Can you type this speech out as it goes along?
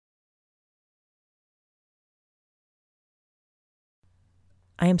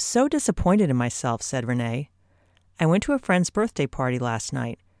I am so disappointed in myself, said Renee. I went to a friend's birthday party last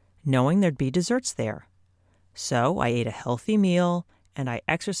night, knowing there'd be desserts there. So I ate a healthy meal and I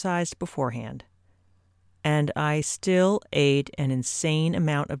exercised beforehand. And I still ate an insane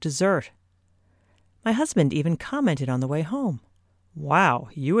amount of dessert. My husband even commented on the way home. Wow,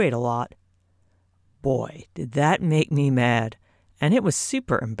 you ate a lot. Boy, did that make me mad, and it was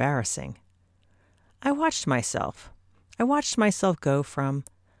super embarrassing. I watched myself go from,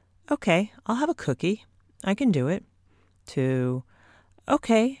 okay, I'll have a cookie, I can do it, to,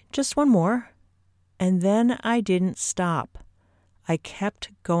 okay, just one more. And then I didn't stop. I kept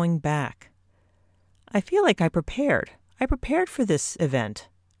going back. I feel like I prepared for this event,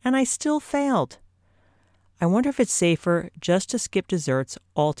 and I still failed. I wonder if it's safer just to skip desserts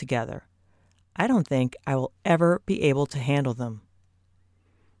altogether. I don't think I will ever be able to handle them.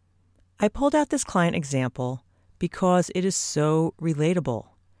 I pulled out this client example because it is so relatable.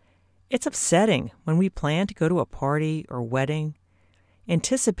 It's upsetting when we plan to go to a party or wedding,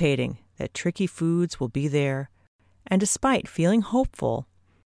 anticipating that tricky foods will be there, and despite feeling hopeful,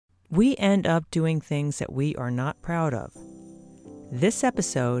 we end up doing things that we are not proud of. This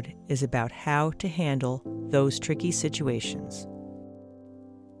episode is about how to handle those tricky situations.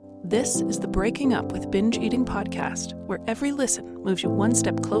 This is the Breaking Up with Binge Eating podcast, where every listen moves you one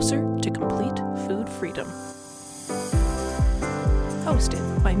step closer to complete food freedom.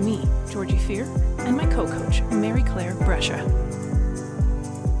 Hosted by me, Georgie Fear, and my co-coach, Mary Claire Brescia.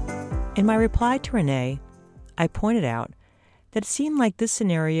 In my reply to Renee, I pointed out that it seemed like this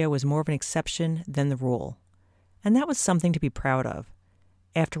scenario was more of an exception than the rule, and that was something to be proud of.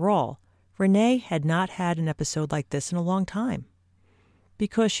 After all, Renee had not had an episode like this in a long time.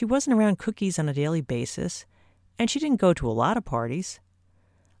 Because she wasn't around cookies on a daily basis, and she didn't go to a lot of parties.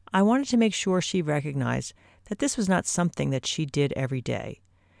 I wanted to make sure she recognized that this was not something that she did every day,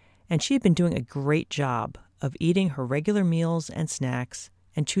 and she had been doing a great job of eating her regular meals and snacks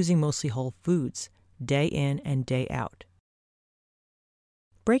and choosing mostly whole foods, day in and day out.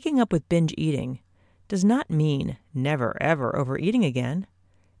 Breaking up with binge eating does not mean never ever overeating again.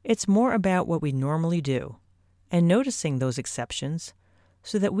 It's more about what we normally do, and noticing those exceptions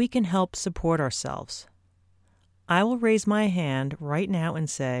so that we can help support ourselves. I will raise my hand right now and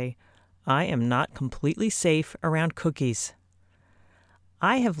say, I am not completely safe around cookies.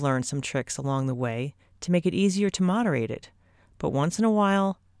 I have learned some tricks along the way to make it easier to moderate it, but once in a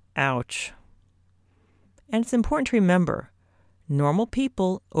while, ouch. And it's important to remember, normal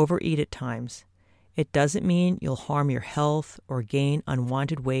people overeat at times. It doesn't mean you'll harm your health or gain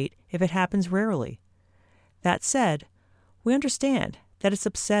unwanted weight if it happens rarely. That said, we understand that it's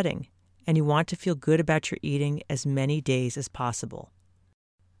upsetting and you want to feel good about your eating as many days as possible.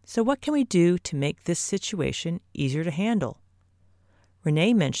 So what can we do to make this situation easier to handle?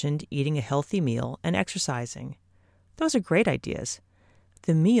 Renee mentioned eating a healthy meal and exercising. Those are great ideas.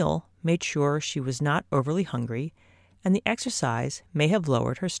 The meal made sure she was not overly hungry, and the exercise may have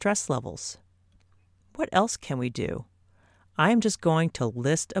lowered her stress levels. What else can we do? I am just going to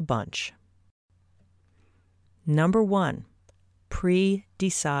list a bunch. Number 1.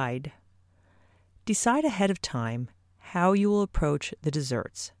 Pre-decide. Decide ahead of time how you will approach the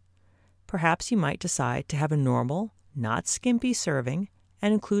desserts. Perhaps you might decide to have a normal, not skimpy serving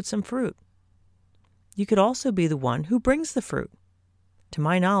and include some fruit. You could also be the one who brings the fruit. To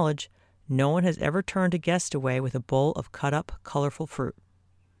my knowledge, no one has ever turned a guest away with a bowl of cut-up, colorful fruit.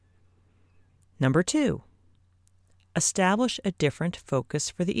 Number 2. Establish a different focus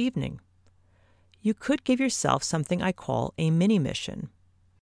for the evening. You could give yourself something I call a mini-mission.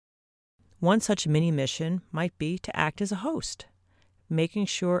 One such mini-mission might be to act as a host, making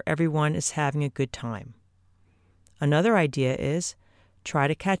sure everyone is having a good time. Another idea is try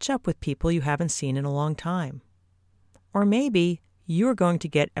to catch up with people you haven't seen in a long time. Or maybe you are going to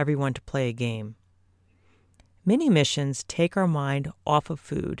get everyone to play a game. Mini-missions take our mind off of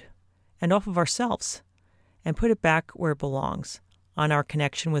food and off of ourselves and put it back where it belongs, on our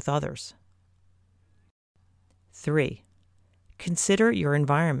connection with others. 3. Consider your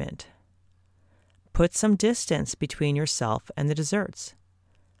environment. Put some distance between yourself and the desserts.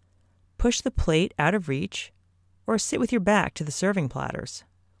 Push the plate out of reach or sit with your back to the serving platters.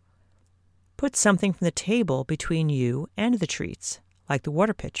 Put something from the table between you and the treats, like the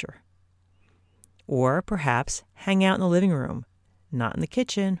water pitcher. Or perhaps hang out in the living room, not in the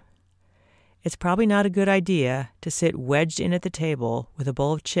kitchen. It's probably not a good idea to sit wedged in at the table with a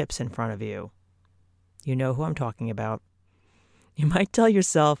bowl of chips in front of you. You know who I'm talking about. You might tell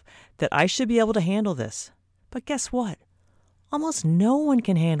yourself that I should be able to handle this. But guess what? Almost no one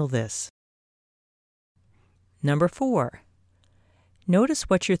can handle this. Number 4. Notice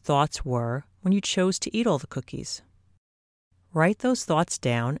what your thoughts were when you chose to eat all the cookies. Write those thoughts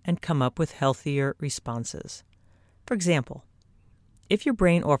down and come up with healthier responses. For example, if your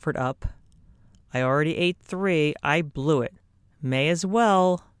brain offered up, "I already ate 3, I blew it, may as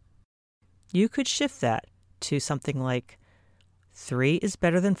well," you could shift that to something like, 3 is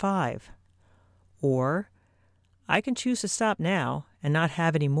better than 5. Or, "I can choose to stop now and not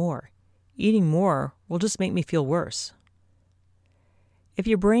have any more. Eating more will just make me feel worse." If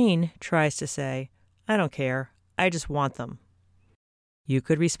your brain tries to say, "I don't care, I just want them," you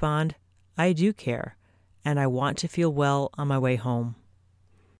could respond, "I do care, and I want to feel well on my way home."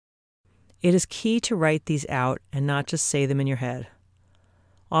 It is key to write these out and not just say them in your head.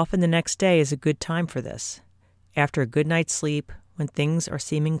 Often the next day is a good time for this, after a good night's sleep, when things are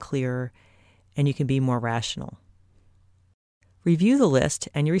seeming clearer and you can be more rational. Review the list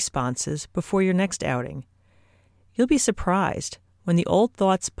and your responses before your next outing. You'll be surprised when the old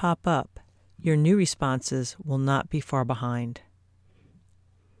thoughts pop up, your new responses will not be far behind.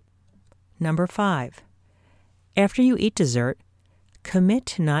 Number 5. After you eat dessert, commit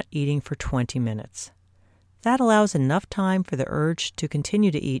to not eating for 20 minutes. That allows enough time for the urge to continue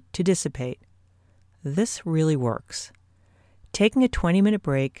to eat to dissipate. This really works. Taking a 20-minute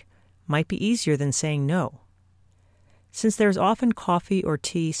break might be easier than saying no. Since there's often coffee or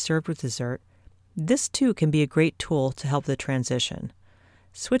tea served with dessert, this too can be a great tool to help the transition.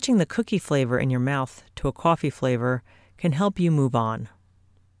 Switching the cookie flavor in your mouth to a coffee flavor can help you move on.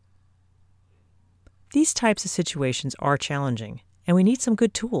 These types of situations are challenging, and we need some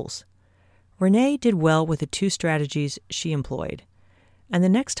good tools. Renee did well with the 2 strategies she employed, and the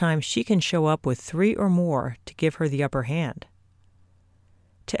next time she can show up with 3 or more to give her the upper hand.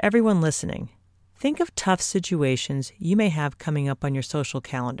 To everyone listening, think of tough situations you may have coming up on your social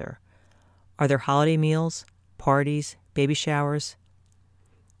calendar. Are there holiday meals, parties, baby showers?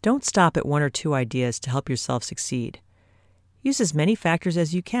 Don't stop at 1 or 2 ideas to help yourself succeed. Use as many factors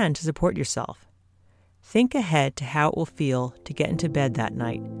as you can to support yourself. Think ahead to how it will feel to get into bed that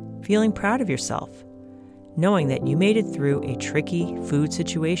night, feeling proud of yourself, knowing that you made it through a tricky food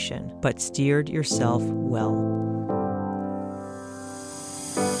situation but steered yourself well.